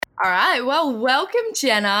All right. Well, welcome,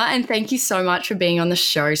 Jenna, and thank you so much for being on the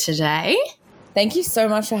show today. Thank you so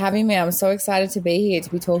much for having me. I'm so excited to be here,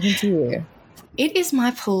 to be talking to you. It is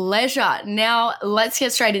my pleasure. Now, let's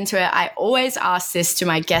get straight into it. I always ask this to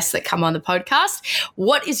my guests that come on the podcast.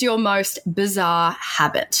 What is your most bizarre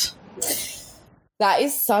habit? That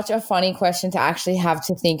is such a funny question to actually have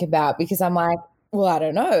to think about, because I'm like, well, I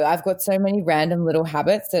don't know. I've got so many random little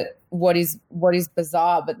habits that what is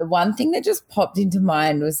bizarre. But the one thing that just popped into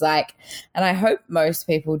mind was like, and I hope most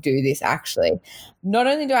people do this actually, not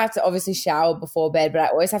only do I have to obviously shower before bed, but I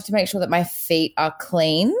always have to make sure that my feet are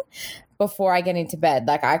clean before I get into bed.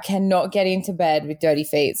 Like, I cannot get into bed with dirty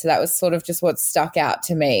feet. So that was sort of just what stuck out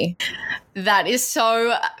to me. That is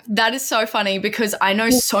so funny, because I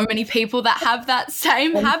know so many people that have that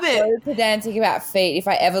same habit. I'm so pedantic about feet. If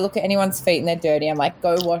I ever look at anyone's feet and they're dirty, I'm like,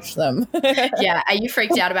 go wash them. Yeah. Are you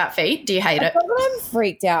freaked out about feet? Do you hate it? Not that I'm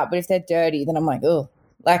freaked out, but if they're dirty, then I'm like, oh,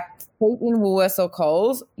 like feet in Woolworths or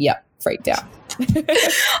Coles, yep, freaked out.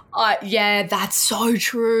 Yeah, that's so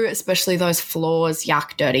true, especially those floors.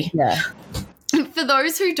 Yuck, dirty. Yeah. For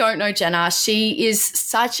those who don't know Jenna, she is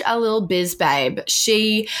such a little biz babe.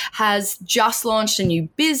 She has just launched a new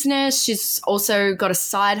business. She's also got a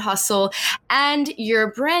side hustle, and you're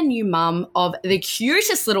a brand new mum of the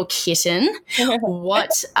cutest little kitten.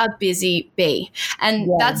 What a busy bee. And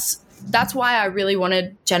yeah. That's why I really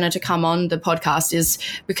wanted Jenna to come on the podcast, is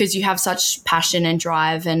because you have such passion and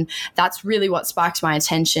drive, and that's really what sparked my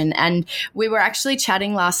attention. And we were actually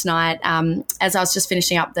chatting last night as I was just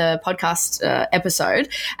finishing up the podcast episode,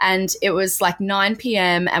 and it was like 9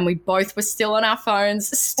 p.m. and we both were still on our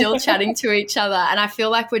phones, still chatting to each other. And I feel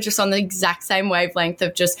like we're just on the exact same wavelength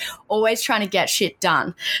of just always trying to get shit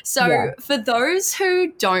done. So for those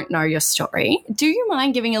who don't know your story, do you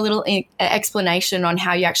mind giving a little explanation on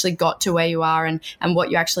how you actually got to where you are and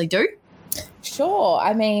what you actually do? Sure.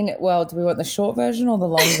 I mean, well, do we want the short version or the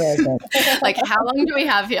long version? Like, how long do we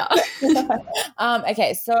have here?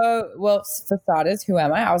 Okay. So, well, for starters, who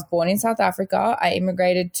am I? I was born in South Africa. I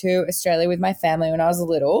immigrated to Australia with my family when I was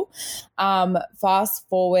little. Fast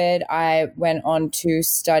forward, I went on to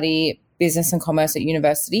study business and commerce at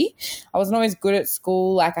university. I wasn't always good at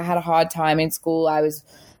school. Like, I had a hard time in school. I was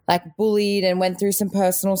like bullied and went through some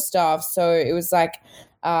personal stuff. So it was like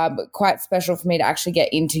quite special for me to actually get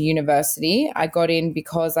into university. I got in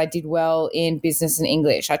because I did well in business and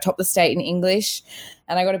English. I topped the state in English,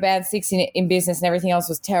 and I got a band 6 in business, and everything else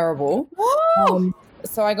was terrible.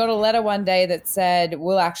 So I got a letter one day that said,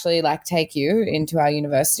 we'll actually like take you into our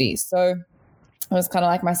university. So it was kind of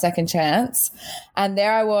like my second chance. And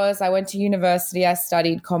there I was. I went to university. I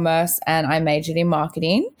studied commerce and I majored in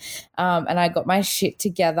marketing. And I got my shit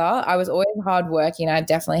together. I was always hardworking. I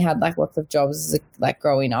definitely had like lots of jobs like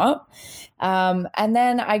growing up. And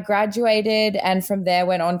then I graduated, and from there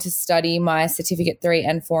went on to study my certificate 3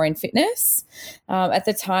 and 4 in fitness. At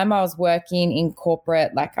the time I was working in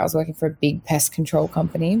corporate, like I was working for a big pest control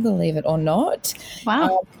company, believe it or not.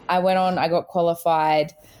 Wow. I got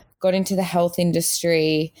qualified, got into the health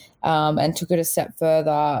industry, and took it a step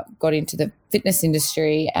further, got into the fitness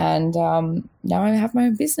industry, and now I have my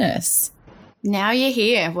own business. Now you're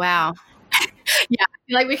here. Wow. Yeah, I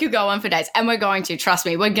feel like we could go on for days, and we're going to. Trust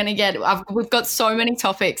me, we've got so many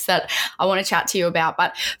topics that I want to chat to you about.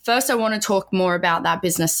 But first, I want to talk more about that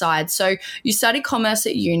business side. So you studied commerce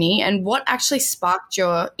at uni, and what actually sparked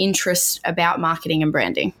your interest about marketing and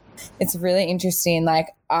branding? It's really interesting. Like,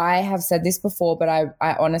 I have said this before, but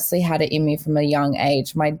I honestly had it in me from a young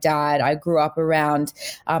age. My dad, I grew up around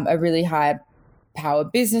a really high power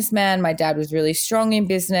businessman. My dad was really strong in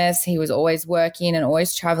business. He was always working and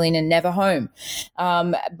always traveling and never home.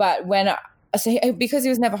 Because he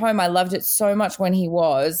was never home, I loved it so much when he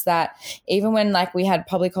was, that even when like we had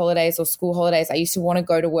public holidays or school holidays, I used to want to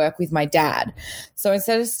go to work with my dad. So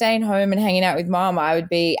instead of staying home and hanging out with mom, I would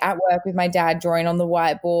be at work with my dad, drawing on the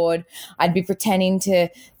whiteboard. I'd be pretending to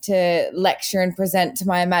lecture and present to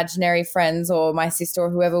my imaginary friends or my sister or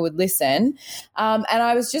whoever would listen. And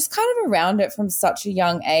I was just kind of around it from such a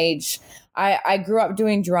young age. I grew up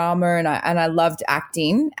doing drama and I loved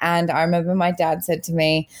acting. And I remember my dad said to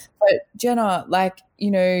me, but Jenna, like,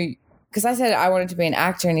 you know, because I said I wanted to be an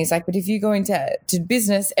actor, and he's like, but if you go into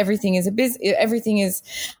business, everything is a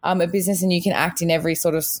business and you can act in every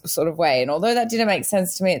sort of way. And although that didn't make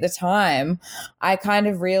sense to me at the time, I kind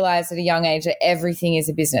of realized at a young age that everything is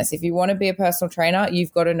a business. If you want to be a personal trainer,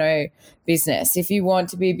 you've got to know business. If you want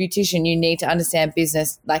to be a beautician, you need to understand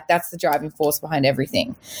business. Like, that's the driving force behind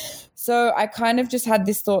everything. So I kind of just had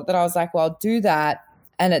this thought that I was like, well, I'll do that.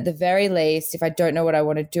 And at the very least, if I don't know what I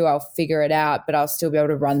want to do, I'll figure it out, but I'll still be able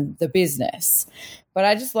to run the business. But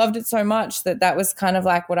I just loved it so much that was kind of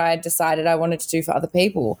like what I decided I wanted to do for other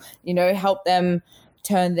people, help them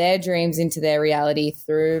turn their dreams into their reality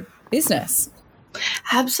through business.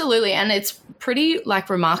 Absolutely. And it's pretty like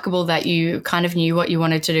remarkable that you kind of knew what you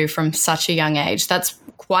wanted to do from such a young age. That's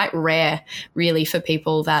quite rare really for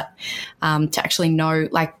people that to actually know,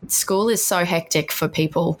 like school is so hectic for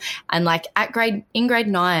people. And like in grade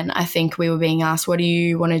 9, I think we were being asked, what do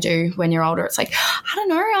you want to do when you're older? It's like, I don't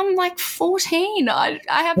know. I'm like 14. I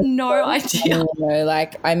have no idea.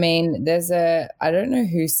 I don't know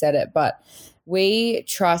who said it, but we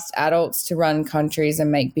trust adults to run countries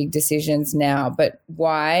and make big decisions now, but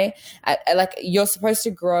why? Like, you're supposed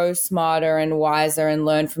to grow smarter and wiser and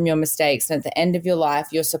learn from your mistakes. And at the end of your life,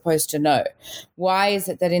 you're supposed to know. Why is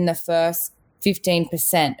it that in the first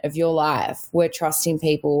 15% of your life, we're trusting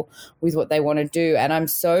people with what they want to do? And I'm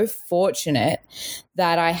so fortunate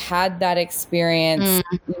that I had that experience.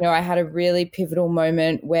 I had a really pivotal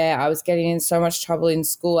moment where I was getting in so much trouble in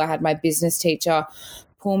school. I had my business teacher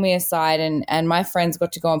pull me aside, and my friends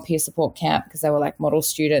got to go on peer support camp because they were like model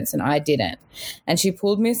students and I didn't. And she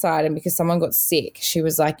pulled me aside, and because someone got sick, she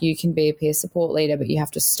was like, you can be a peer support leader, but you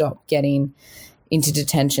have to stop getting into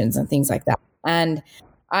detentions and things like that. And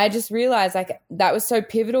I just realized like that was so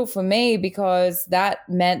pivotal for me, because that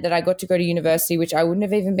meant that I got to go to university, which I wouldn't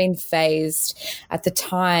have even been phased at the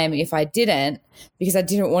time if I didn't, because I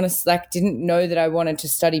didn't know that I wanted to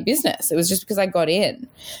study business. It was just because I got in.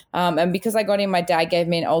 And because I got in, my dad gave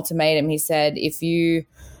me an ultimatum. He said, we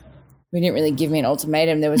didn't really give me an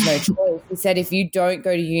ultimatum. There was no choice. He said, if you don't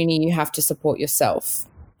go to uni, you have to support yourself.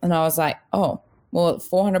 And I was like, oh, well,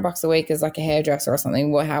 $400 a week is like a hairdresser or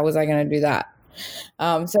something. Well, how was I going to do that?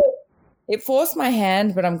 So it forced my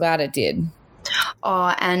hand, but I'm glad it did.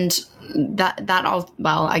 Oh, and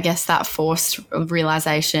I guess that forced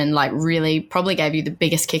realization like really probably gave you the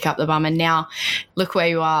biggest kick up the bum. And now look where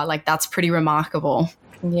you are. Like, that's pretty remarkable.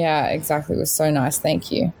 Yeah, exactly. It was so nice.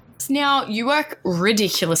 Thank you. Now, you work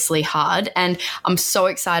ridiculously hard, and I'm so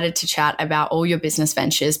excited to chat about all your business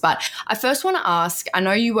ventures. But I first want to ask, I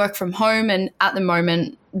know you work from home, and at the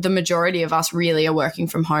moment, the majority of us really are working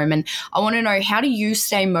from home. And I want to know, how do you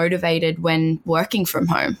stay motivated when working from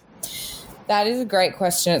home? That is a great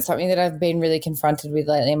question. It's something that I've been really confronted with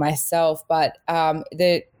lately myself. But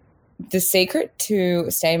the secret to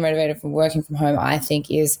staying motivated from working from home, I think,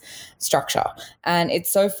 is structure. And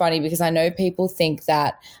it's so funny because I know people think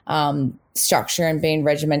that structure and being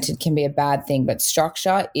regimented can be a bad thing, but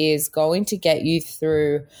structure is going to get you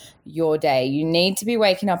through your day. You need to be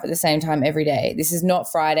waking up at the same time every day. This is not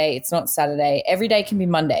Friday. It's not Saturday. Every day can be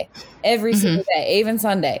Monday, every single day, even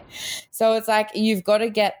Sunday. So it's like you've got to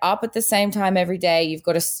get up at the same time every day. You've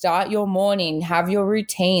got to start your morning, have your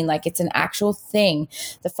routine. Like, it's an actual thing.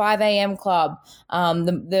 The 5 a.m. club,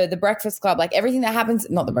 the breakfast club, like everything that happens,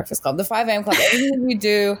 not the breakfast club, the 5 a.m. club, everything you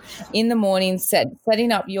do in the morning,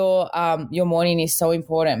 setting up your morning is so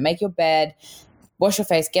important. Make your bed, wash your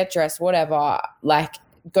face, get dressed, whatever, like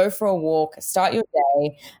go for a walk, start your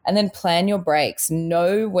day, and then plan your breaks.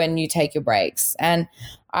 Know when you take your breaks. And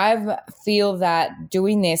I feel that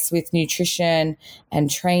doing this with nutrition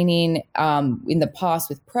and training in the past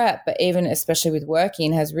with prep, but even especially with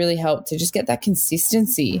working, has really helped to just get that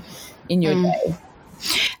consistency in your day.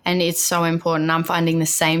 And it's so important. I'm finding the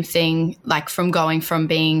same thing, like from going from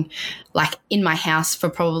being like in my house for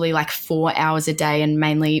probably like 4 hours a day and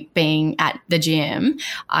mainly being at the gym.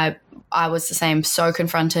 I was the same, so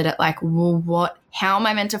confronted at like, well, how am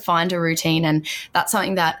I meant to find a routine? And that's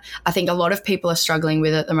something that I think a lot of people are struggling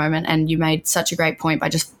with at the moment. And you made such a great point by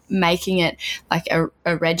just making it like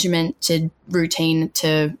a regimented routine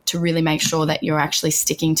to really make sure that you're actually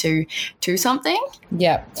sticking to something.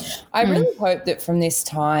 Yeah. I really hope that from this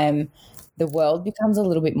time, the world becomes a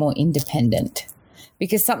little bit more independent,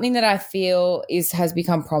 because something that I feel has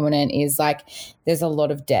become prominent is like there's a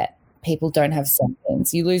lot of debt. People don't have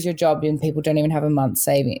savings. You lose your job and people don't even have a month's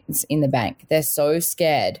savings in the bank. They're so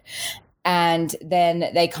scared. And then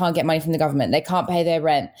they can't get money from the government. They can't pay their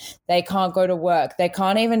rent. They can't go to work. They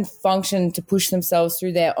can't even function to push themselves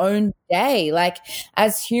through their own day. Like,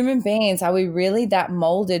 as human beings, are we really that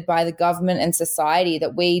molded by the government and society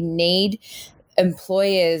that we need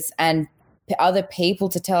employers and other people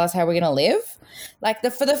to tell us how we're going to live? Like,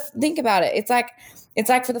 think about it. It's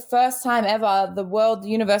like for the first time ever, the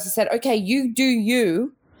universe has said, okay, you do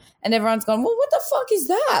you. And everyone's gone, well, what the fuck is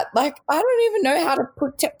that? Like, I don't even know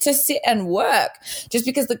how to sit and work just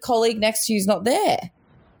because the colleague next to you is not there.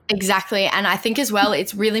 Exactly. And I think as well,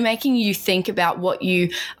 it's really making you think about what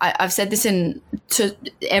I've said this to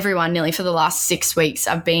everyone nearly for the last 6 weeks.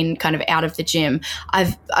 I've been kind of out of the gym.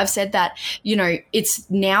 I've said that, it's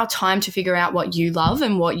now time to figure out what you love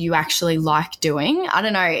and what you actually like doing. I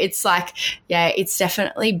don't know. It's like, yeah, it's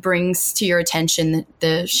definitely brings to your attention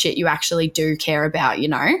the shit you actually do care about,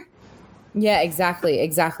 Yeah,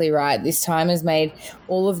 exactly right. This time has made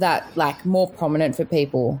all of that like more prominent for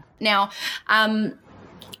people. Now,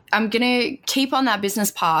 I'm going to keep on that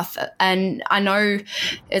business path, and I know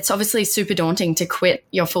it's obviously super daunting to quit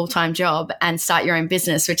your full-time job and start your own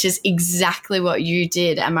business, which is exactly what you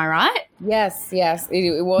did. Am I right? Yes.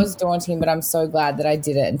 It was daunting, but I'm so glad that I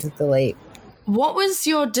did it and took the leap. What was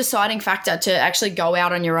your deciding factor to actually go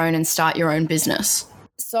out on your own and start your own business?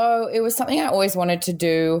 So it was something I always wanted to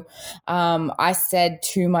do. I said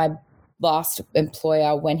to my last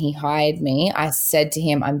employer when he hired me, I said to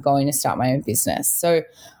him, I'm going to start my own business. So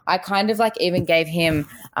I kind of like even gave him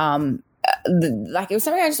it was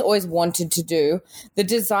something I just always wanted to do. The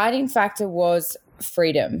deciding factor was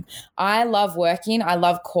freedom. I love working. I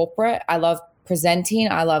love corporate. I love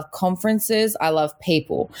presenting. I love conferences. I love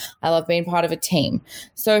people. I love being part of a team.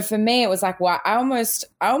 So for me, it was like, wow, I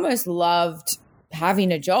almost loved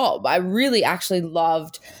having a job. I really actually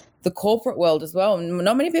loved the corporate world as well.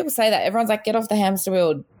 Not many people say that. Everyone's like, get off the hamster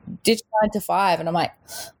wheel, ditch 9 to 5. And I'm like,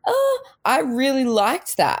 I really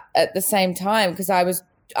liked that at the same time because I was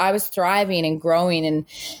thriving and growing.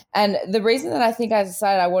 And the reason that I think I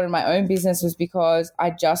decided I wanted my own business was because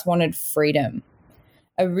I just wanted freedom.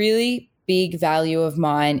 A really big value of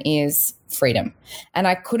mine is freedom. And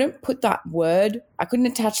I couldn't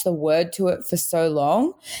attach the word to it for so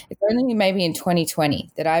long. It's only maybe in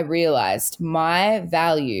 2020 that I realized my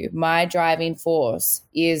value, my driving force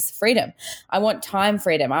is freedom. I want time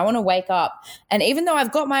freedom. I want to wake up. And even though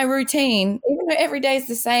I've got my routine, even though every day is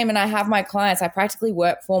the same and I have my clients, I practically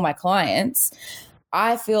work for my clients,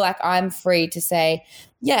 I feel like I'm free to say,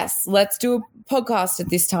 yes, let's do a podcast at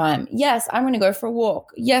this time. Yes, I'm going to go for a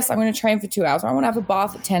walk. Yes, I'm going to train for 2 hours. I want to have a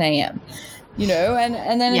bath at 10 a.m.,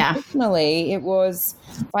 and then additionally, it was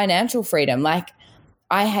financial freedom. Like,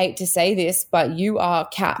 I hate to say this, but you are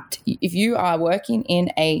capped. If you are working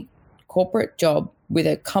in a corporate job with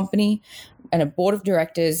a company and a board of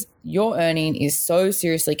directors, your earning is so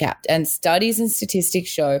seriously capped. And studies and statistics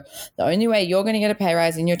show the only way you're going to get a pay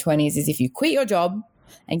rise in your 20s is if you quit your job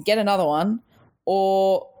and get another one,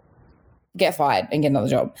 or get fired and get another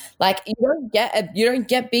job. Like, you don't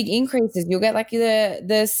get big increases. You'll get like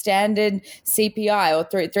the standard CPI or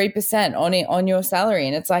 3% on your salary.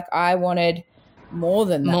 And it's like, I wanted more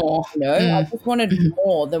than that. I just wanted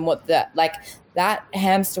more than what that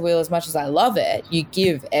hamster wheel. As much as I love it, you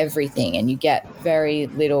give everything and you get very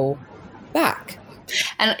little back.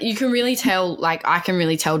 And you can really tell, like I can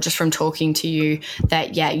really tell just from talking to you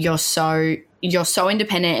that, yeah, you're so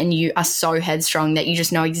independent and you are so headstrong that you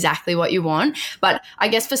just know exactly what you want. But I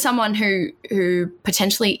guess for someone who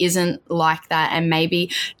potentially isn't like that and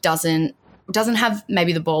maybe doesn't have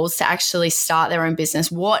maybe the balls to actually start their own business,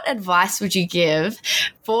 what advice would you give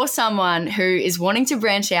for someone who is wanting to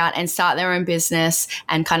branch out and start their own business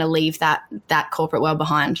and kind of leave that corporate world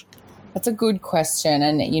behind? That's a good question.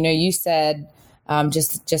 And, you said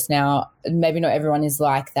just now, maybe not everyone is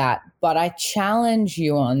like that, but I challenge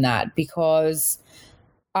you on that because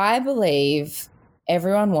I believe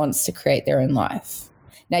everyone wants to create their own life.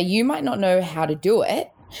 Now, you might not know how to do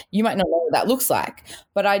it. You might not know what that looks like,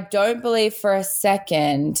 but I don't believe for a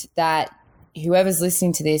second that whoever's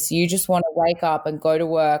listening to this, you just want to wake up and go to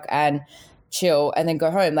work and chill and then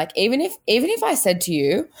go home. Like, even if I said to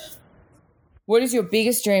you, what is your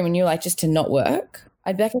biggest dream? And you're like, just to not work.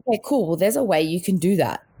 I'd be like, okay, cool. Well, there's a way you can do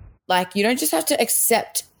that. Like, you don't just have to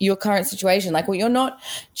accept your current situation. Like, well, you're not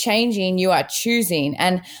changing, you are choosing.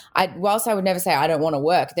 And whilst I would never say I don't want to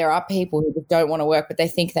work, there are people who don't want to work, but they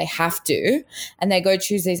think they have to, and they go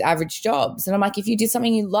choose these average jobs. And I'm like, if you did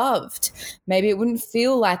something you loved, maybe it wouldn't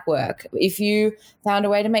feel like work. If you found a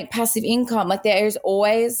way to make passive income, like there is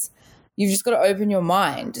always, you've just got to open your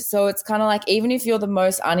mind. So it's kind of like, even if you're the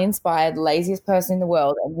most uninspired, laziest person in the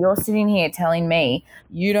world and you're sitting here telling me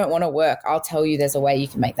you don't want to work, I'll tell you there's a way you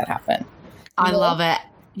can make that happen. I love it.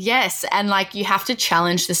 Yes. And like, you have to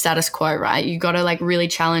challenge the status quo, right? You got to like really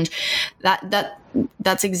challenge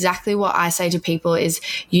that's exactly what I say to people is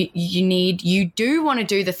you do want to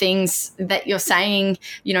do the things that you're saying,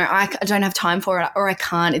 I don't have time for it, or I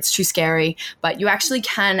can't, it's too scary, but you actually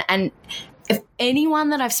can. And if anyone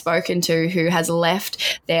that I've spoken to who has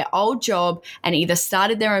left their old job and either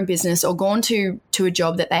started their own business or gone to a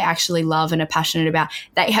job that they actually love and are passionate about,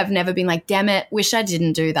 they have never been like, damn it, wish I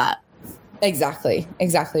didn't do that.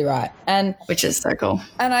 Exactly right. And which is so cool.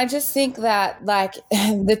 And I just think that like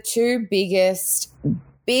the two biggest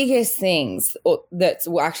things, or that's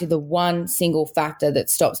actually the one single factor that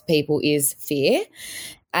stops people, is fear.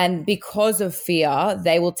 And because of fear,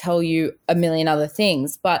 they will tell you a million other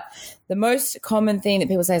things. But the most common thing that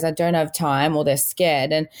people say is, I don't have time, or they're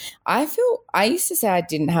scared. And I used to say I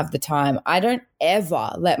didn't have the time. I don't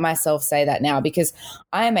ever let myself say that now, because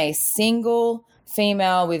I am a single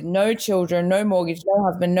female with no children, no mortgage, no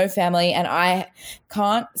husband, no family, and I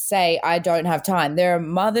can't say I don't have time. There are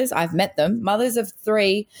mothers, I've met them, mothers of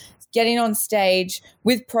 3, getting on stage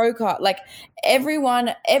with pro card. Like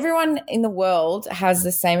everyone in the world has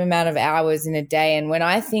the same amount of hours in a day. And when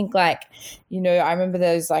I think like, I remember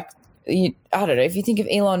those like, I don't know, if you think of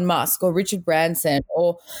Elon Musk or Richard Branson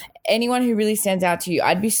or anyone who really stands out to you,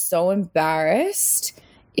 I'd be so embarrassed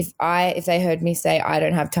if they heard me say I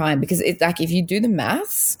don't have time, because it's like, if you do the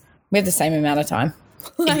maths, we have the same amount of time.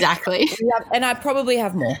 Exactly. And I probably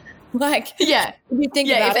have more. Like, yeah. If you think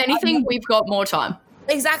about if anything, we've got more time.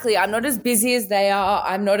 Exactly. I'm not as busy as they are.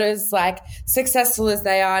 I'm not as like successful as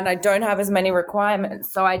they are, and I don't have as many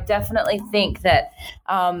requirements. So I definitely think that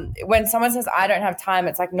when someone says I don't have time,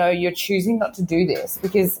 it's like, no, you're choosing not to do this,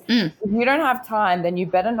 because if you don't have time, then you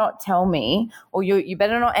better not tell me, or you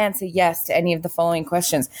better not answer yes to any of the following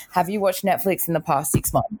questions. Have you watched Netflix in the past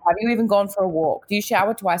 6 months? Have you even gone for a walk? Do you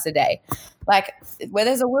shower twice a day? Like, where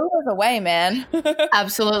there's a will, there's a way, man.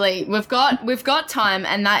 Absolutely. We've got time,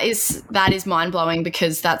 and that is mind-blowing,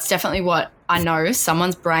 because that's definitely what I know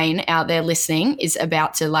someone's brain out there listening is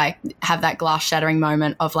about to like have that glass shattering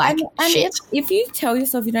moment of like, and shit. If you tell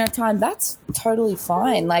yourself you don't have time, that's totally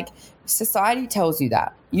fine. Like, society tells you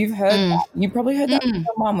that. You've heard that. You probably heard that from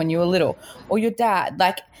your mom when you were little, or your dad.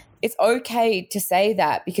 Like, it's okay to say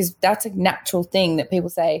that, because that's a natural thing that people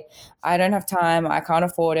say. I don't have time. I can't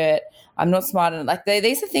afford it. I'm not smart enough. Like,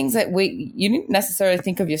 these are things that you didn't necessarily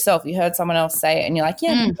think of yourself. You heard someone else say it, and you're like,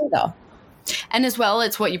 yeah, me neither. And as well,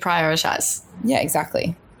 it's what you prioritize. Yeah,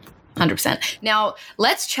 exactly. 100%. Now,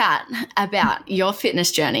 let's chat about your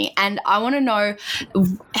fitness journey. And I want to know,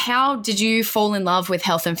 how did you fall in love with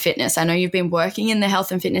health and fitness? I know you've been working in the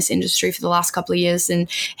health and fitness industry for the last couple of years. And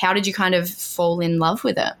how did you kind of fall in love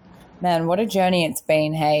with it? Man, what a journey it's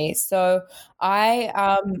been, hey. So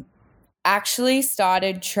I actually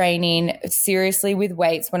started training seriously with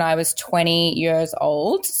weights when I was 20 years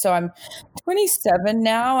old. So I'm 27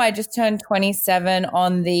 now. I just turned 27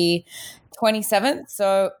 on the 27th.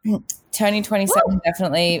 So turning 27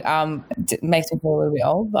 definitely makes me feel a little bit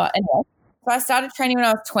old. But anyway, so I started training when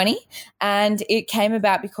I was 20, and it came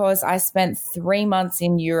about because I spent 3 months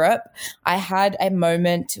in Europe. I had a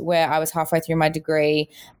moment where I was halfway through my degree,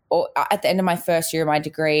 or at the end of my first year of my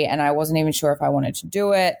degree, and I wasn't even sure if I wanted to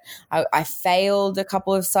do it. I failed a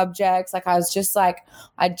couple of subjects. Like, I was just like,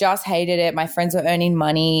 I just hated it. My friends were earning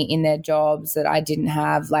money in their jobs that I didn't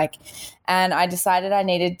have. Like, and I decided I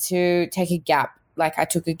needed to take a gap. Like, I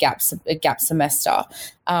took a gap semester.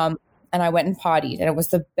 And I went and partied, and it was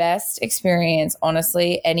the best experience.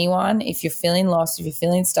 Honestly, anyone, if you're feeling lost, if you're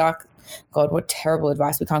feeling stuck, God, what terrible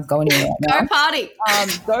advice. We can't go anywhere right now. Go party.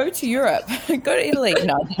 Go to Europe. Go to Italy.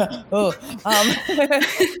 No. But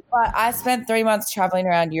I spent 3 months traveling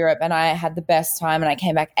around Europe, and I had the best time, and I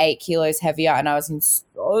came back 8 kilos heavier, and I was in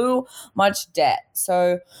so much debt.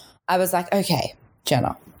 So I was like, okay,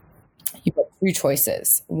 Jenna, you've got 2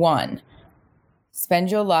 choices. 1,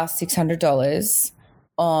 spend your last $600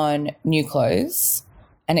 on new clothes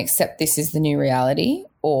and accept this is the new reality,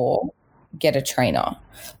 or get a trainer.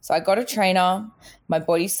 So I got a trainer. My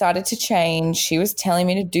body started to change. She was telling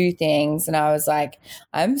me to do things, and I was like,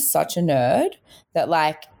 I'm such a nerd that,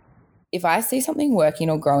 like, if I see something working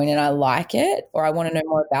or growing and I like it, or I want to know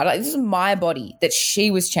more about it, this is my body that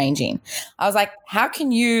she was changing. I was like, how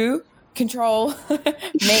can you control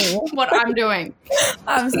me? What I'm doing.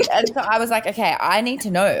 And so I was like, okay, I need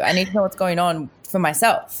to know what's going on for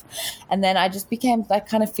myself. And then I just became like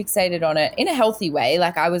kind of fixated on it in a healthy way.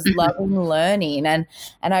 Like, I was loving learning, and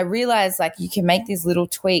I realized like you can make these little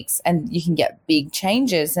tweaks and you can get big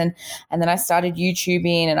changes. And then I started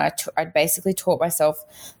YouTubing, and I basically taught myself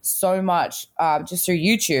so much just through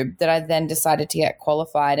YouTube that I then decided to get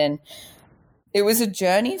qualified. And it was a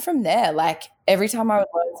journey from there. Like, every time I would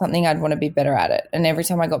learn something, I'd want to be better at it. And every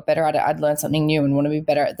time I got better at it, I'd learn something new and want to be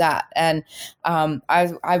better at that. And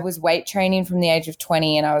I was weight training from the age of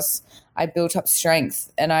 20, and I built up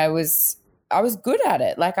strength, and I was good at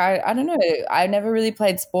it. Like, I don't know. I never really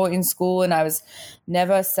played sport in school, and I was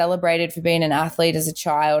never celebrated for being an athlete as a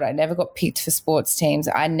child. I never got picked for sports teams.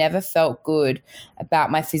 I never felt good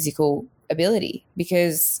about my physical ability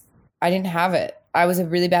because I didn't have it. I was a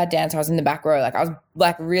really bad dancer. I was in the back row. Like I was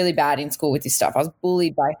like really bad in school with this stuff. I was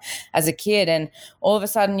bullied as a kid. And all of a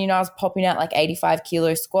sudden, you know, I was popping out like 85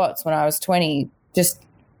 kilo squats when I was 20, just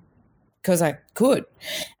because I could.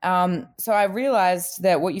 So I realized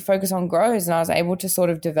that what you focus on grows, and I was able to sort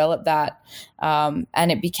of develop that. And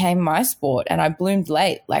it became my sport, and I bloomed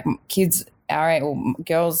late. Like kids, or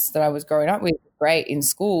girls that I was growing up with, great in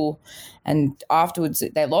school, and afterwards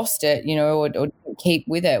they lost it, you know, or didn't keep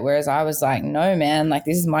with it. Whereas I was like, no, man, like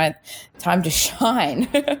this is my time to shine.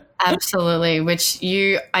 Absolutely. Which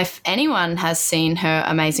if anyone has seen her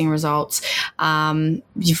amazing results,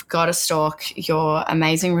 you've got to stalk your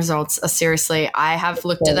amazing results. Seriously, I have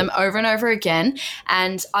looked at them over and over again,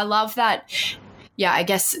 and I love that. Yeah, I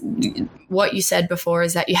guess what you said before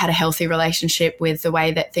is that you had a healthy relationship with the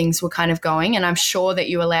way that things were kind of going. And I'm sure that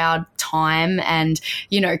you allowed time and,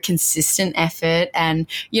 you know, consistent effort and,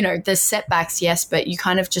 you know, there's setbacks, yes, but you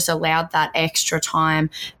kind of just allowed that extra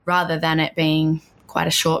time rather than it being quite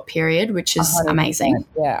a short period, which is 100%. Amazing.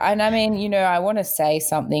 Yeah. And I mean, you know, I want to say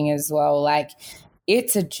something as well, like,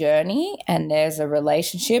 it's a journey and there's a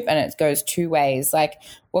relationship and it goes two ways. Like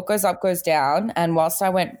what goes up goes down. And whilst I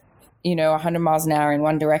went, you know, 100 miles an hour in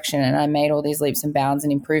one direction and I made all these leaps and bounds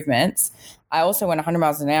and improvements, I also went 100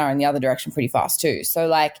 miles an hour in the other direction pretty fast too. So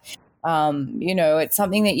like, you know, it's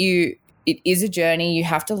something that it is a journey you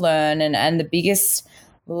have to learn. And the biggest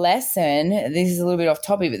lesson, this is a little bit off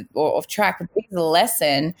topic or off track, but the biggest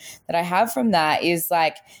lesson that I have from that is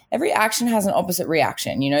like every action has an opposite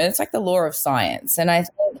reaction. You know, it's like the law of science. And I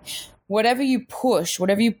think whatever you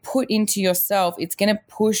put into yourself, it's going to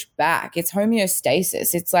push back. It's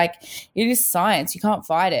homeostasis. It's like, it is science. You can't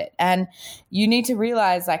fight it. And you need to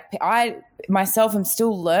realize, like, I myself am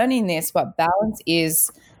still learning this, but balance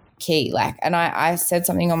is key. Like, and I said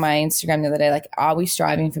something on my Instagram the other day, like, are we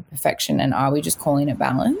striving for perfection and are we just calling it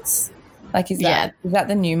balance? Like, is that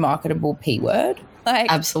the new marketable P word?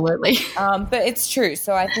 Like, absolutely. But it's true.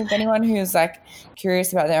 So I think anyone who's like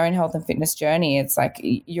curious about their own health and fitness journey, it's like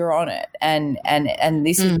you're on it, and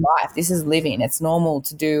this is life. This is living. It's normal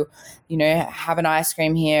to do, you know, have an ice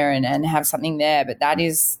cream here and have something there, but that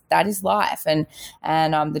is life, and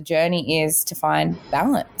the journey is to find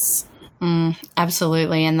balance.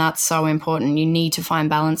 Absolutely. And that's so important. You need to find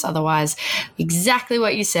balance. Otherwise, exactly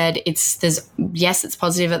what you said, it's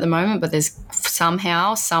positive at the moment, but there's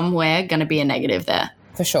somehow, somewhere going to be a negative there.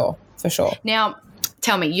 For sure. Now,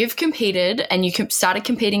 tell me, you've competed and you started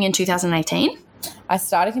competing in 2018? I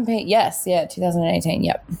started competing, 2018,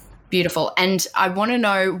 yep. Beautiful. And I want to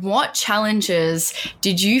know, what challenges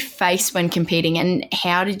did you face when competing and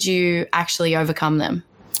how did you actually overcome them?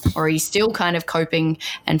 Or are you still kind of coping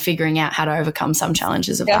and figuring out how to overcome some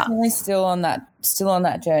challenges of Definitely that? Still on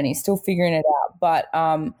that journey, still figuring it out. But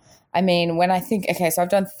I mean, when I think, okay, so I've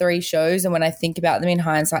done 3 shows, and when I think about them in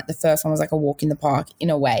hindsight, the first one was like a walk in the park in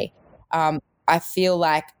a way. I feel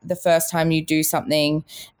like the first time you do something,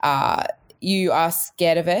 you are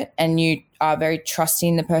scared of it and you are very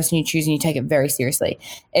trusting the person you choose and you take it very seriously.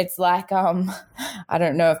 It's like, I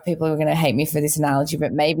don't know if people are going to hate me for this analogy,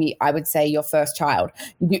 but maybe I would say your first child.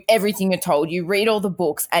 You do everything you're told. You read all the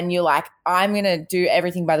books and you're like, I'm going to do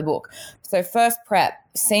everything by the book. So first prep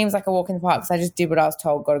seems like a walk in the park because I just did what I was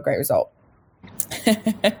told, got a great result.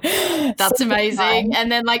 That's amazing.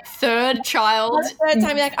 And then like third time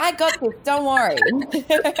you're like, I got this, don't worry.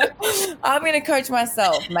 I'm gonna coach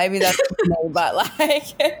myself. Maybe that's me, but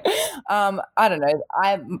like I don't know.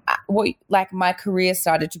 My career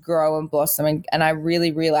started to grow and blossom, and I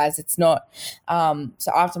really realized it's not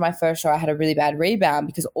so after my first show I had a really bad rebound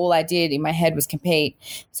because all I did in my head was compete.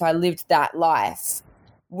 So I lived that life.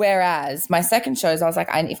 Whereas my second shows, I was like,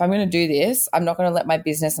 if I'm going to do this, I'm not going to let my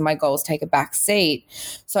business and my goals take a back seat.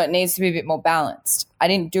 So it needs to be a bit more balanced. I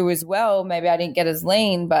didn't do as well. Maybe I didn't get as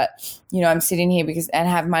lean, but, you know, I'm sitting here and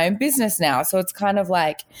have my own business now. So it's kind of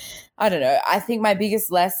like, I don't know. I think my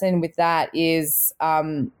biggest lesson with that is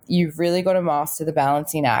you've really got to master the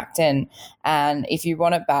balancing act. And if you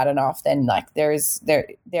want it bad enough, then like there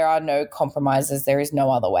are no compromises. There is no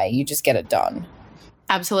other way. You just get it done.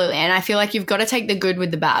 Absolutely. And I feel like you've got to take the good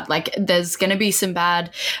with the bad. Like there's going to be some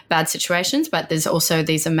bad situations, but there's also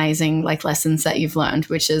these amazing like lessons that you've learned,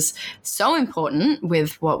 which is so important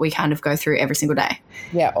with what we kind of go through every single day.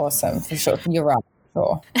 Yeah, awesome. For sure. You're right.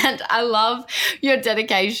 Sure. And I love your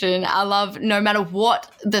dedication. I love no matter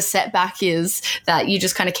what the setback is that you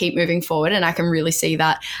just kind of keep moving forward. And I can really see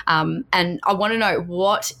that. And I want to know,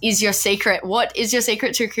 what is your secret? What is your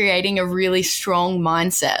secret to creating a really strong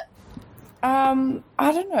mindset?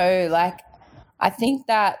 I don't know. Like, I think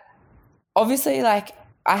that obviously, like,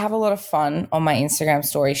 I have a lot of fun on my Instagram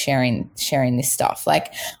story sharing this stuff.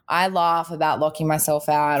 Like I laugh about locking myself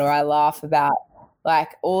out, or I laugh about like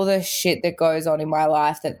all the shit that goes on in my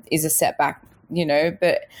life that is a setback, you know,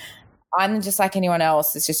 but I'm just like anyone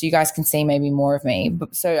else. It's just you guys can see maybe more of me.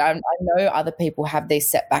 So I know other people have these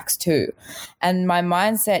setbacks too. And my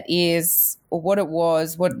mindset is, or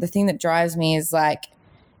what the thing that drives me is like,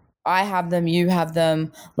 I have them, you have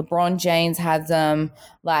them, LeBron James has them,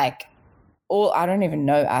 like I don't even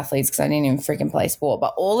know athletes because I didn't even freaking play sport,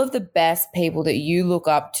 but all of the best people that you look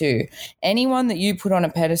up to, anyone that you put on a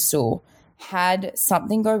pedestal had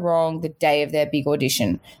something go wrong the day of their big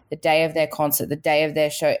audition, the day of their concert, the day of their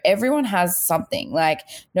show. Everyone has something. Like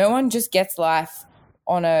no one just gets life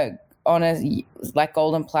on a like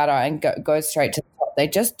golden platter and goes straight to the top. They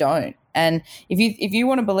just don't. And if you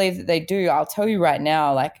want to believe that they do, I'll tell you right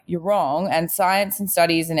now, like you're wrong. And science and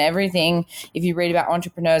studies and everything, if you read about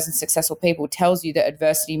entrepreneurs and successful people, tells you that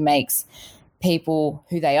adversity makes people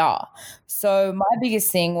who they are. So my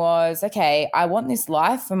biggest thing was, okay, I want this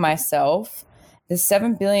life for myself. There's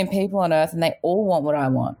 7 billion people on earth and they all want what I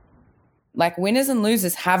want. Like winners and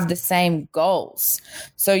losers have the same goals.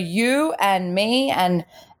 So you and me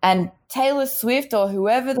and Taylor Swift or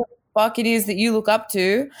whoever the fuck it is that you look up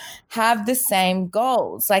to have the same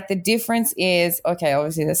goals. Like the difference is, okay,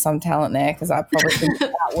 obviously there's some talent there because I probably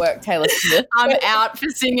couldn't outwork Taylor Swift. I'm out for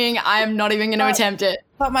singing. I'm not even going to attempt it.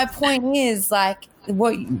 But my point is like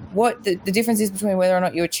what the difference is between whether or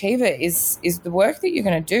not you achieve it is the work that you're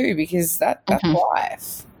going to do, because that's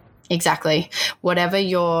life. Exactly. Whatever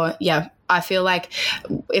I feel like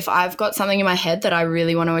if I've got something in my head that I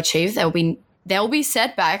really want to achieve, there'll be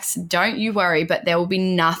setbacks, don't you worry, but there will be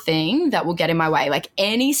nothing that will get in my way. Like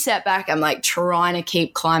any setback, I'm like trying to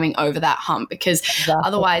keep climbing over that hump, because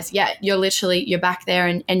otherwise, you're back there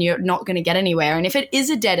and you're not going to get anywhere. And if it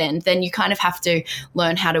is a dead end, then you kind of have to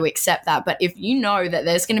learn how to accept that. But if you know that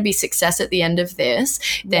there's going to be success at the end of this,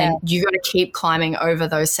 then you got to keep climbing over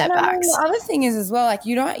those setbacks. The other thing is as well, like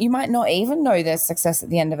you might not even know there's success at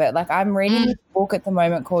the end of it. Like I'm reading this book at the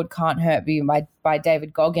moment called Can't Hurt You by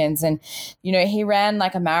David Goggins, and you know he ran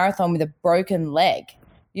like a marathon with a broken leg.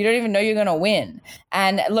 You don't even know you're going to win.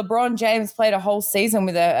 And LeBron James played a whole season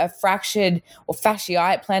with a fractured or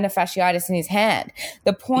plantar fasciitis in his hand.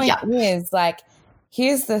 The point is, like,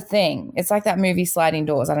 here's the thing. It's like that movie Sliding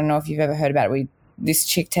Doors. I don't know if you've ever heard about it. This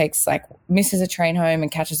chick misses a train home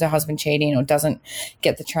and catches her husband cheating, or doesn't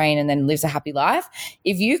get the train and then lives a happy life.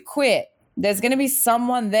 If you quit, there's going to be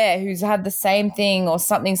someone there who's had the same thing or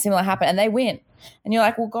something similar happen and they win. And you're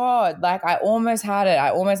like, well, God, like I almost had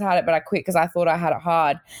it, but I quit because I thought I had it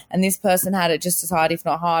hard. And this person had it just as hard, if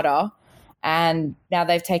not harder. And now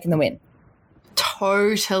they've taken the win.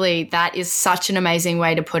 Totally. That is such an amazing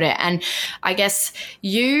way to put it. And I guess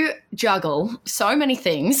you juggle so many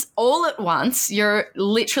things all at once. You're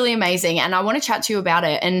literally amazing. And I want to chat to you about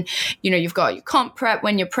it. And, you know, you've got your comp prep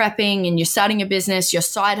when you're prepping and you're starting a business, you're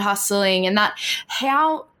side hustling and that.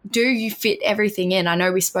 How do you fit everything in? I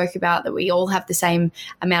know we spoke about that we all have the same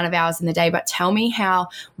amount of hours in the day, but tell me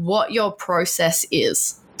what your process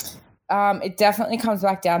is. It definitely comes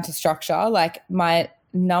back down to structure. Like my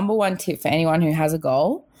number one tip for anyone who has a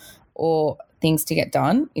goal or things to get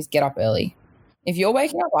done is get up early. If you're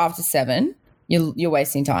waking up after 7, you're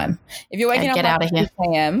wasting time. If you're waking up after 6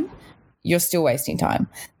 a.m., you're still wasting time.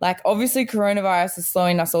 Like obviously coronavirus is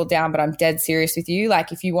slowing us all down, but I'm dead serious with you.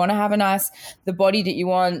 Like if you want to have the body that you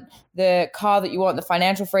want, the car that you want, the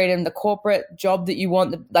financial freedom, the corporate job that you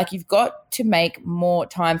want, like you've got to make more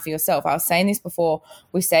time for yourself. I was saying this before,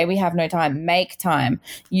 we say we have no time, make time.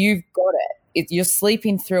 You've got it. You're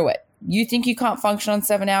sleeping through it. You think you can't function on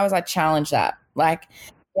 7 hours? I challenge that. Like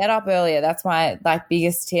get up earlier. That's my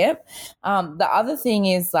biggest tip. The other thing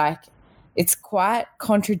is it's quite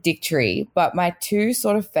contradictory, but my 2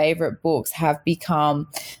 sort of favorite books have become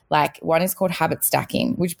one is called Habit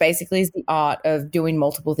Stacking, which basically is the art of doing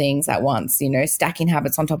multiple things at once, you know, stacking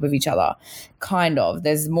habits on top of each other. Kind of.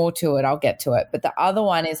 There's more to it. I'll get to it. But the other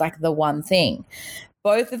one is The One Thing.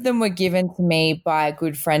 Both of them were given to me by a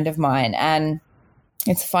good friend of mine. And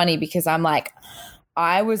it's funny because I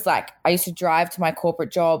used to drive to my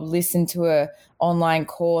corporate job, listen to a online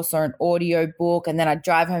course or an audio book, and then I'd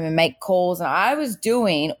drive home and make calls. And I was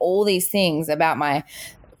doing all these things about I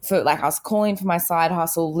was calling for my side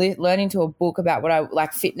hustle, learning to a book about what I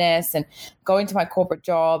like, fitness, and going to my corporate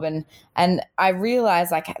job. And I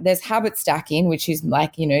realized there's habit stacking, which is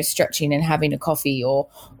stretching and having a coffee or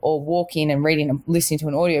walking and reading and listening to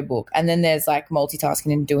an audio book. And then there's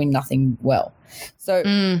multitasking and doing nothing well. So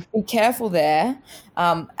be careful there.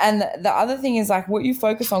 And the other thing is what you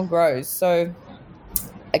focus on grows. So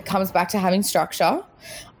it comes back to having structure.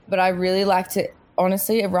 But I really like to,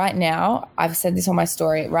 honestly, right now, I've said this on my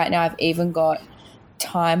story, right now I've even got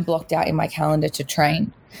time blocked out in my calendar to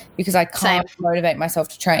train because I can't motivate myself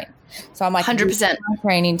to train. So I'm like, 100%. This is my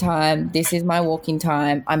training time. This is my walking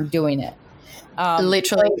time. I'm doing it.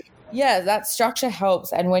 Literally. So, yeah, that structure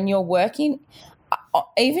helps. And when you're working,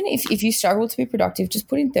 even if you struggle to be productive, just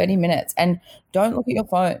put in 30 minutes and don't look at your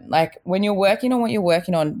phone. Like when you're working on what you're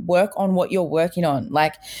working on, work on what you're working on.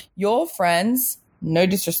 Like your friends, no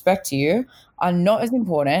disrespect to you, are not as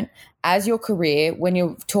important as your career when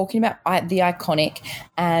you're talking about the iconic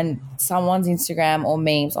and someone's Instagram or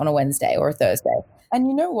memes on a Wednesday or a Thursday. And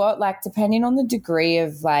you know what? Like depending on the degree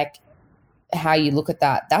of like how you look at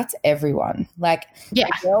that, that's everyone. Like a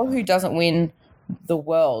girl who doesn't win the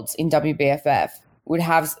worlds in WBFF would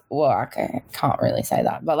have, well, I can't really say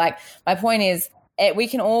that, but like my point is we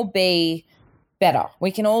can all be better.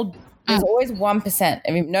 We can all, there's always 1%.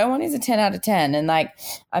 I mean, no one is a 10 out of 10. And like,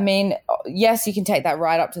 I mean, yes, you can take that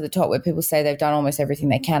right up to the top where people say they've done almost everything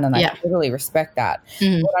they can. And I totally respect that.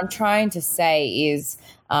 What I'm trying to say is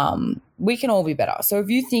we can all be better. So if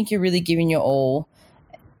you think you're really giving your all,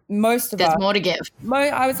 there's more to give.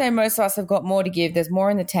 I would say most of us have got more to give. There's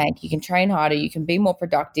more in the tank. You can train harder. You can be more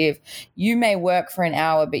productive. You may work for an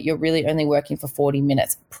hour, but you're really only working for 40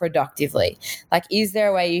 minutes productively. Like, is there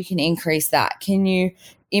a way you can increase that? Can you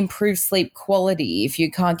improve sleep quality if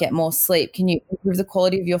you can't get more sleep? Can you improve the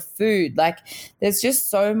quality of your food? Like, there's just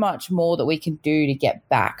so much more that we can do to get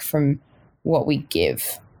back from what we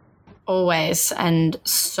give. Always. And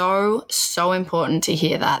so important to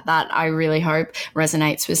hear that. That I really hope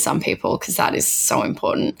resonates with some people because that is so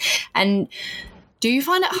important. And do you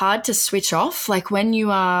find it hard to switch off? Like when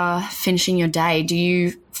you are finishing your day, do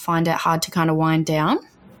you find it hard to kind of wind down?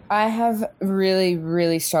 I have really,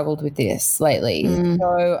 really struggled with this lately.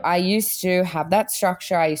 So I used to have that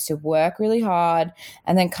structure. I used to work really hard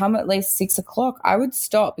and then come at least 6 o'clock, I would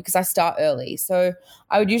stop because I start early. So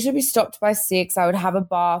I would usually be stopped by 6. I would have a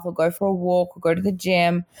bath or go for a walk or go to the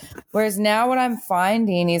gym. Whereas now what I'm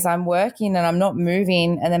finding is I'm working and I'm not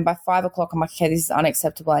moving. And then by 5 o'clock, I'm like, okay, this is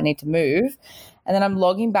unacceptable. I need to move. And then I'm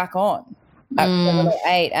logging back on at 7 or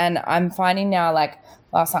 8. And I'm finding now, like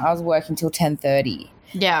last night I was working till 10:30.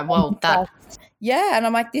 Yeah, well, that. Yeah, and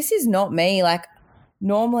I'm like, this is not me. Like,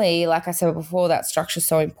 normally, like I said before, that structure is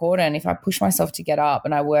so important. If I push myself to get up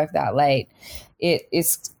and I work that late,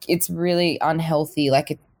 it's really unhealthy.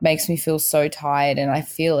 Like, it makes me feel so tired, and I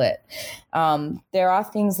feel it. There are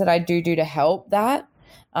things that I do to help that.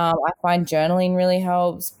 I find journaling really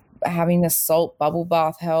helps. Having the salt bubble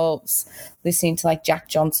bath helps. Listening to like Jack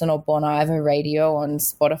Johnson or Bon Iver radio on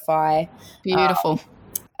Spotify. Beautiful.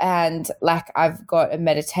 And like I've got a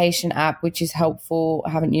meditation app, which is helpful. I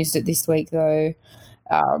haven't used it this week though.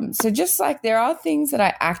 So just like there are things that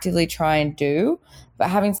I actively try and do. But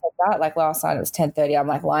having said that, like last night it was 10:30. I'm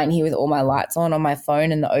like lying here with all my lights on my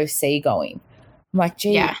phone and the OC going. I'm like,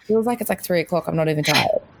 gee, It feels like it's like 3 o'clock. I'm not even tired.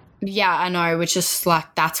 Yeah, I know, which is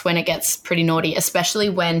like that's when it gets pretty naughty, especially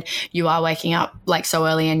when you are waking up like so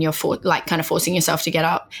early and you're kind of forcing yourself to get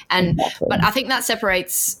up. And exactly. But I think that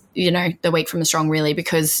separates, you know, the weak from the strong really,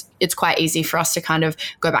 because it's quite easy for us to kind of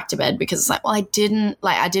go back to bed because it's like, well,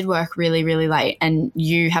 I did work really, really late, and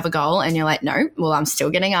you have a goal and you're like, no, well, I'm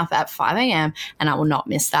still getting up at 5 a.m. and I will not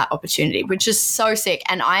miss that opportunity, which is so sick.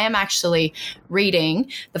 And I am actually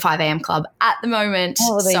reading the 5 a.m. Club at the moment.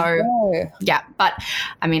 Oh, so yeah, but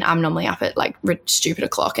I mean, I'm normally up at like stupid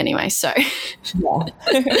o'clock anyway. So yeah.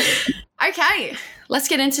 Okay, let's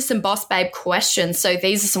get into some Boss Babe questions. So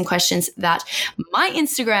these are some questions that my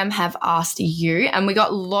Instagram have asked you, and we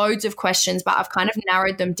got loads of questions, but I've kind of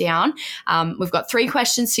narrowed them down. We've got 3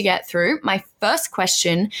 questions to get through. My first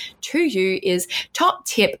question to you is top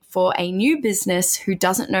tip for a new business who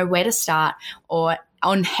doesn't know where to start or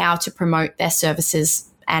on how to promote their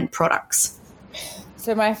services and products.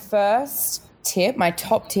 So my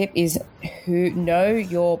top tip is know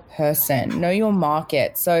your person, know your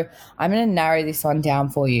market. So I'm going to narrow this one down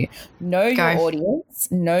for you. Know your audience,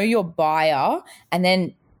 know your buyer, and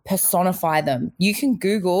then personify them. You can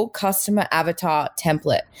Google customer avatar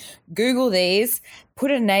template. Google these, put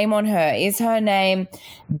a name on her. Is her name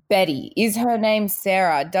Betty? Is her name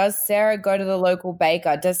Sarah? Does Sarah go to the local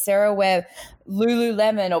baker? Does Sarah wear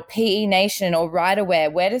Lululemon or PE Nation or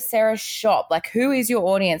Riderwear? Where does Sarah shop? Like, who is your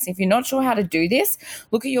audience? If you're not sure how to do this,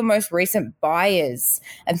 look at your most recent buyers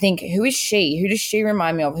and think, who is she? Who does she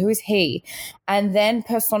remind me of? Who is he? And then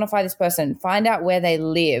personify this person. Find out where they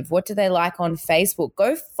live. What do they like on Facebook?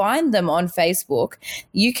 Go find them on Facebook.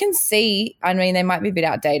 You can see, I mean, they might be a bit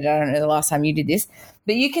outdated. I don't know the last time you did this,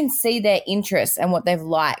 but you can see their interests and what they've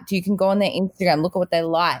liked. You can go on their Instagram, look at what they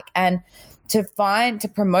like. And to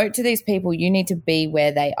promote to these people, you need to be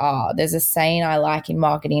where they are. There's a saying I like in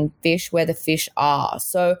marketing, fish where the fish are.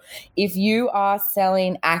 So if you are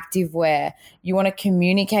selling activewear, you want to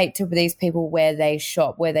communicate to these people where they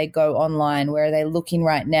shop, where they go online, where are they looking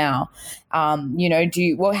right now? How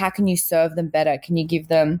can you serve them better? Can you give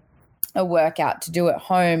them a workout to do at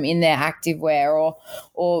home in their activewear,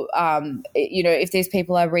 or if these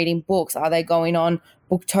people are reading books, are they going on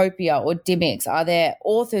Booktopia or Dimmix? Are there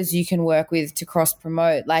authors you can work with to cross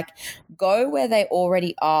promote? Like, go where they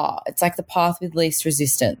already are. It's like the path with least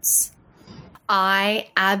resistance. I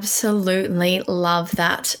absolutely love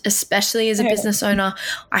that, especially as a business owner.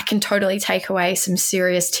 I can totally take away some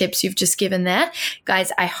serious tips you've just given there.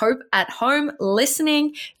 Guys, I hope at home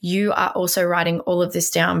listening, you are also writing all of this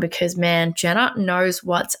down because, man, Jenna knows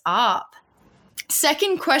what's up.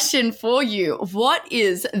 Second question for you. What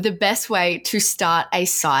is the best way to start a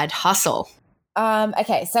side hustle?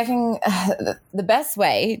 Second, the best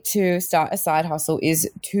way to start a side hustle is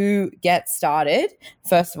to get started.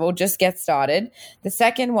 First of all, just get started. The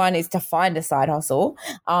second one is to find a side hustle.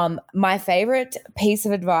 My favorite piece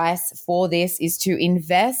of advice for this is to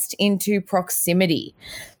invest into proximity.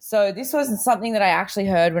 So this was something that I actually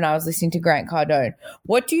heard when I was listening to Grant Cardone.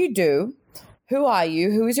 What do you do? Who are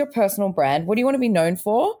you? Who is your personal brand? What do you want to be known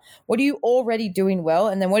for? What are you already doing well?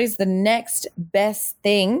 And then what is the next best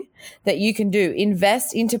thing that you can do?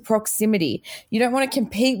 Invest into proximity. You don't want to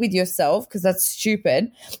compete with yourself because that's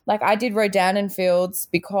stupid. Like I did Rodan & Fields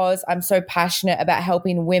because I'm so passionate about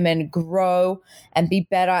helping women grow and be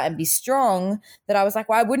better and be strong that I was like,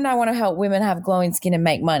 why wouldn't I want to help women have glowing skin and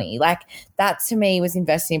make money? Like that to me was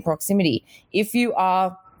investing in proximity. If you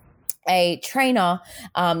are a trainer,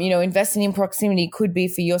 investing in proximity could be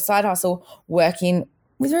for your side hustle working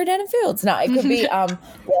with Rodan & Fields. No, it could be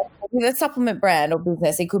with a supplement brand or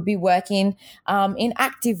business. It could be working in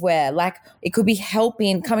activewear. Like it could be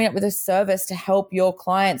coming up with a service to help your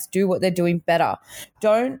clients do what they're doing better.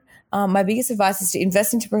 My biggest advice is to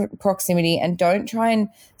invest into proximity and don't try and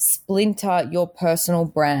splinter your personal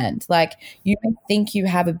brand. Like you may think you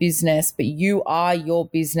have a business, but you are your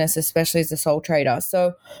business, especially as a sole trader.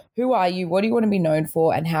 So who are you? What do you want to be known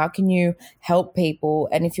for? And how can you help people?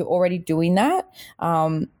 And if you're already doing that,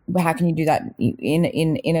 how can you do that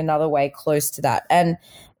in another way close to that? And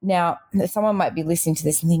now someone might be listening to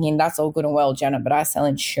this and thinking, that's all good and well, Jenna, but I sell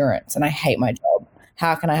insurance and I hate my job.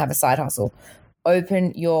 How can I have a side hustle?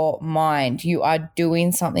 Open your mind. You are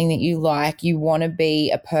doing something that you like. You want to be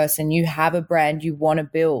a person. You have a brand you want to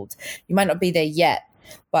build. You might not be there yet,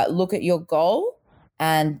 but look at your goal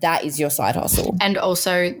and that is your side hustle. And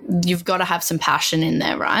also you've got to have some passion in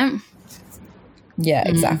there, right? Yeah,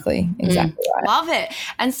 exactly. Exactly right. Love it.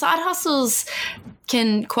 And side hustles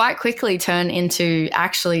can quite quickly turn into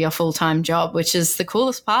actually a full-time job, which is the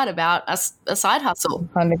coolest part about a side hustle.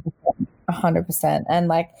 100%. And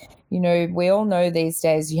like, we all know these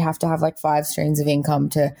days you have to have like 5 streams of income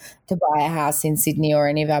to buy a house in Sydney or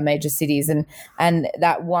any of our major cities. And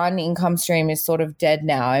that one income stream is sort of dead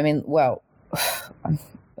now. I mean, well,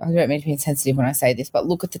 I don't mean to be insensitive when I say this, but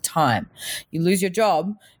look at the time. You lose your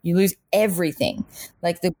job, you lose everything.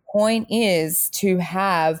 Like the point is to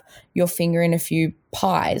have your finger in a few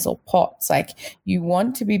pies or pots. Like you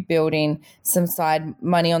want to be building some side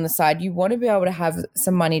money on the side. You want to be able to have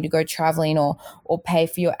some money to go traveling or pay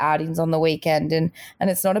for your outings on the weekend. And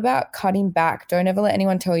it's not about cutting back. Don't ever let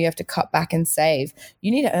anyone tell you have to cut back and save. You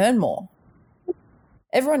need to earn more.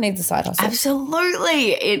 Everyone needs a side hustle.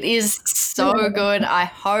 Absolutely. It is so good. I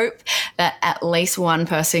hope that at least one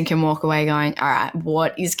person can walk away going, all right,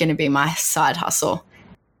 what is going to be my side hustle?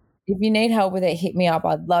 If you need help with it, hit me up.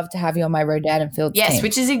 I'd love to have you on my Rodan & Fields team. Yes,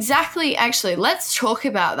 which is exactly, actually, let's talk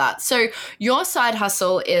about that. So your side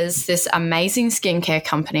hustle is this amazing skincare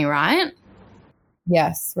company, right?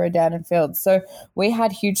 Yes, Rodan & Fields. So we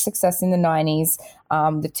had huge success in the 90s.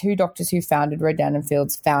 The 2 doctors who founded Rodan &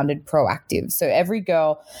 Fields founded Proactiv. So every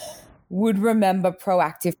girl would remember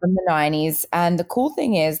Proactiv from the 90s. And the cool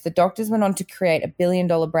thing is the doctors went on to create $1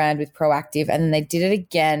 billion brand with Proactiv, and then they did it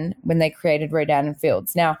again when they created Rodan &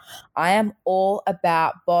 Fields. Now, I am all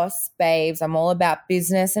about boss babes. I'm all about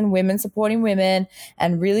business and women supporting women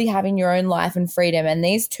and really having your own life and freedom. And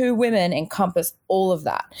these 2 women encompass all of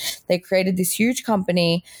that. They created this huge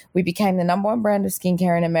company. We became the #1 brand of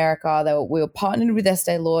skincare in America. We were partnered with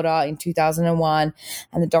Estee Lauder in 2001.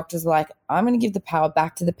 And the doctors were like, I'm going to give the power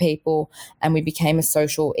back to the people. people, and we became a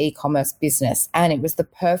social e-commerce business. And it was the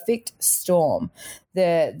perfect storm.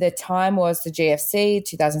 The time was the GFC,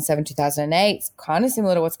 2007, 2008, kind of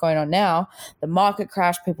similar to what's going on now. The market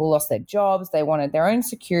crashed, people lost their jobs, they wanted their own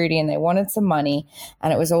security and they wanted some money.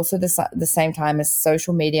 And it was also the same time as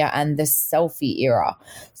social media and the selfie era.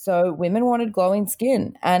 So women wanted glowing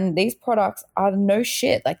skin, and these products are no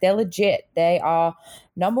shit. Like, they're legit. They are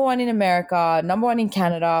number one in America, number one in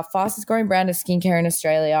Canada, fastest growing brand of skincare in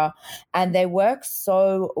Australia. And they work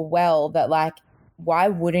so well that, like, why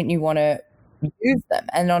wouldn't you want to use them?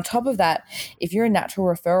 And on top of that, if you're a natural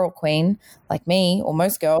referral queen like me or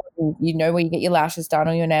most girls, you know where you get your lashes done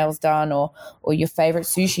or your nails done, or your favorite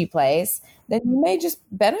sushi place, then you may just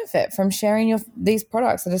benefit from sharing these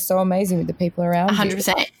products that are so amazing with the people around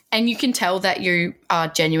 100%. you. And you can tell that you are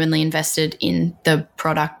genuinely invested in the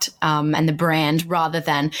product and the brand, rather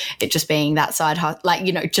than it just being that side hustle, like,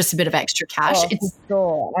 you know, just a bit of extra cash. Oh, for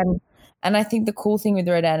sure. And I think the cool thing with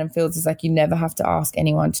Rodan and Fields is, like, you never have to ask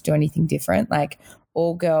anyone to do anything different. Like,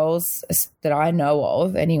 all girls that I know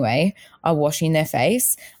of anyway are washing their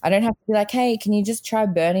face. I don't have to be like, hey, can you just try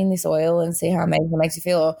burning this oil and see how amazing it makes you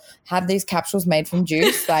feel, or have these capsules made from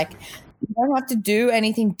juice. Like, you don't have to do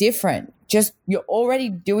anything different. Just, you're already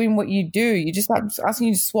doing what you do. You just start asking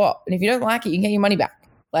you to swap. And if you don't like it, you can get your money back.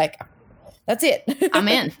 Like, that's it. I'm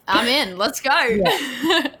in. Let's go.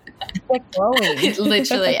 Yeah. It's like glowing.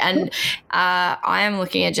 Literally. And I am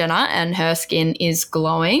looking at Jenna, and her skin is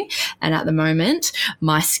glowing. And at the moment,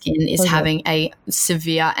 my skin is having a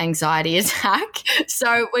severe anxiety attack.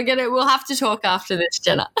 So we'll have to talk after this,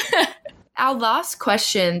 Jenna. Our last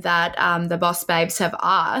question that the Boss Babes have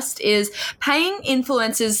asked is paying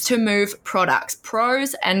influencers to move products,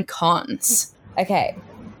 pros and cons. Okay.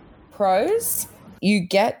 Pros, you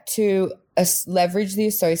get to leverage the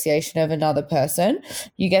association of another person.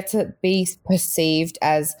 You get to be perceived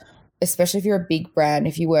as, especially if you're a big brand,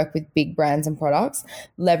 if you work with big brands and products,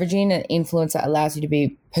 leveraging an influencer allows you to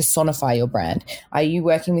personify your brand. Are you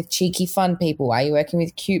working with cheeky, fun people? Are you working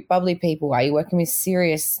with cute, bubbly people? Are you working with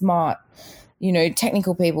serious, smart,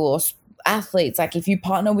 technical people or athletes? Like, if you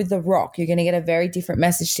partner with The Rock, you're going to get a very different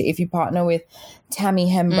message to if you partner with Tammy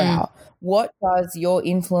Hembrow. What does your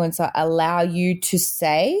influencer allow you to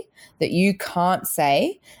say that you can't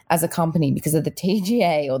say as a company because of the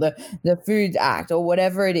TGA or the Foods Act or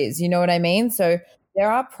whatever it is? You know what I mean? So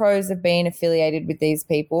there are pros of being affiliated with these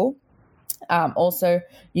people. Also,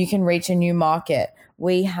 you can reach a new market.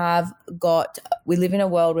 We live in a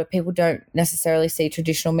world where people don't necessarily see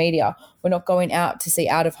traditional media. We're not going out to see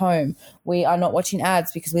out of home. We are not watching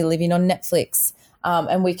ads because we're living on Netflix.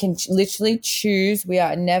 And we can literally choose. We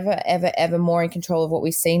are never, ever, ever more in control of what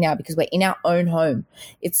we see now because we're in our own home.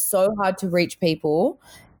 It's so hard to reach people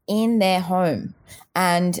in their home.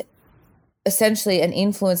 And essentially an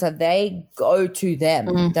influencer, they go to them.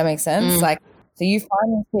 Does that make sense? Like, so you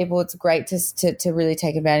find these people, it's great to really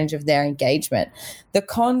take advantage of their engagement. The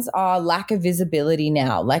cons are lack of visibility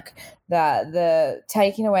now. Like, the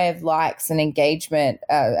taking away of likes and engagement,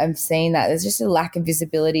 I'm seeing that there's just a lack of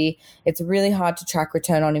visibility. It's really hard to track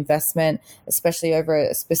return on investment, especially over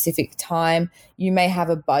a specific time. You may have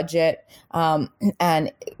a budget, and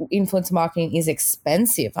influencer marketing is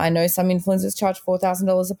expensive. I know some influencers charge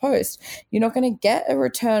 $4,000 a post. You're not going to get a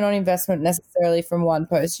return on investment necessarily from one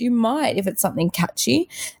post. You might if it's something catchy.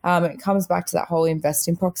 It comes back to that whole invest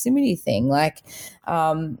in proximity thing. Like,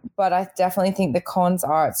 but I definitely think the cons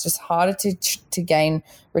are it's just harder to gain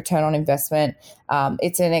return on investment.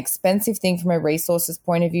 It's an expensive thing from a resources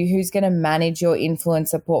point of view. Who's going to manage your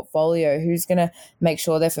influencer portfolio? Who's going to make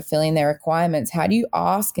sure they're fulfilling their requirements? How do you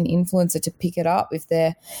ask an influencer to pick it up if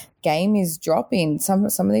their game is dropping? Some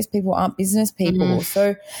of these people aren't business people.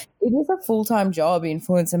 So it is a full-time job,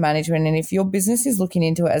 influencer management. And if your business is looking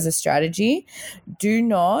into it as a strategy, do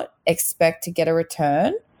not expect to get a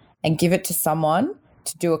return and give it to someone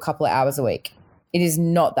to do a couple of hours a week. It is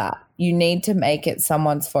not that. You need to make it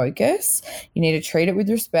someone's focus. You need to treat it with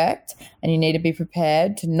respect, and you need to be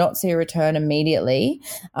prepared to not see a return immediately,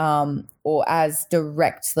 or as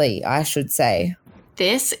directly, I should say.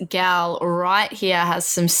 This gal right here has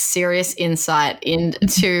some serious insight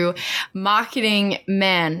into marketing.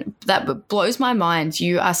 Man, that blows my mind.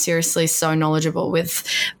 You are seriously so knowledgeable with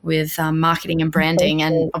marketing and branding,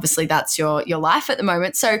 and obviously that's your life at the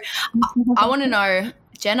moment. So I want to know,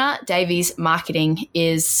 Jenna Davies Marketing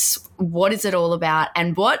what is it all about,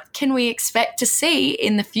 and what can we expect to see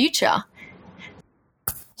in the future?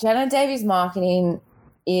 Jenna Davies Marketing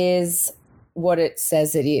is what it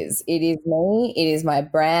says it is. It is me. It is my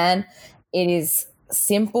brand. It is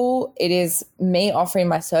simple. It is me offering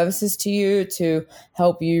my services to you to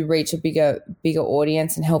help you reach a bigger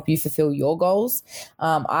audience and help you fulfill your goals.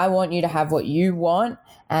 I want you to have what you want,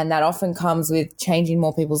 and that often comes with changing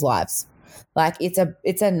more people's lives. Like it's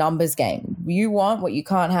a numbers game. You want what you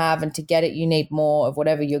can't have, and to get it, you need more of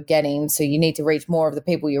whatever you're getting. So you need to reach more of the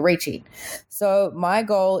people you're reaching. So my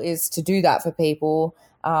goal is to do that for people.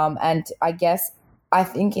 And I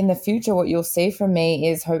think in the future, what you'll see from me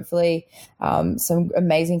is hopefully some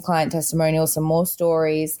amazing client testimonials, some more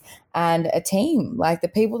stories, and a team. Like the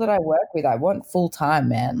people that I work with, I want full time,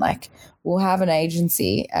 man. Like we'll have an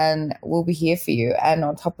agency and we'll be here for you. And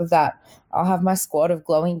on top of that, I'll have my squad of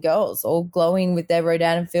glowing girls, all glowing with their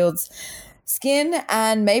Rodan and Fields skin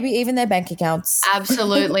and maybe even their bank accounts.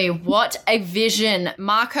 Absolutely. What a vision.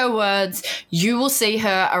 Mark her words. You will see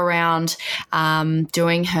her around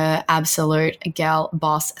doing her absolute gal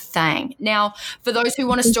boss thing. Now, for those who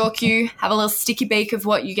want to stalk you, have a little sticky beak of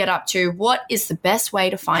what you get up to, what is the best way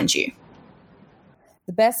to find you?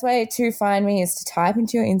 The best way to find me is to type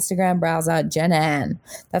into your Instagram browser, Jen Ann.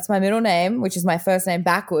 That's my middle name, which is my first name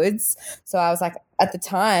backwards. So I was like, at the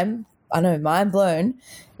time, I know, mind blown.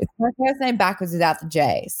 It's my first name backwards without the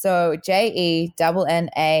J. So JENNANNE.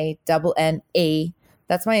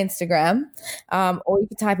 That's my Instagram. Or you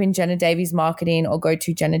can type in Jenna Davies Marketing or go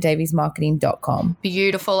to jennadaviesmarketing.com.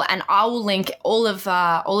 Beautiful. And I will link all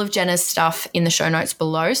of Jenna's stuff in the show notes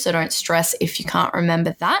below. So don't stress if you can't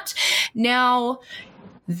remember that. Now,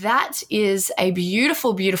 that is a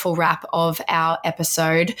beautiful, beautiful wrap of our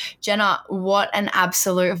episode. Jenna, what an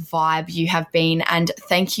absolute vibe you have been. And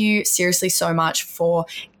thank you seriously so much for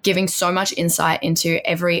giving so much insight into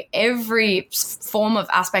every form of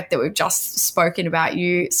aspect that we've just spoken about.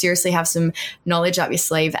 You seriously have some knowledge up your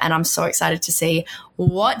sleeve, and I'm so excited to see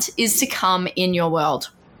what is to come in your world.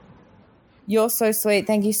 You're so sweet.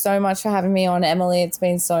 Thank you so much for having me on, Emily. It's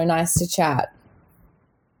been so nice to chat.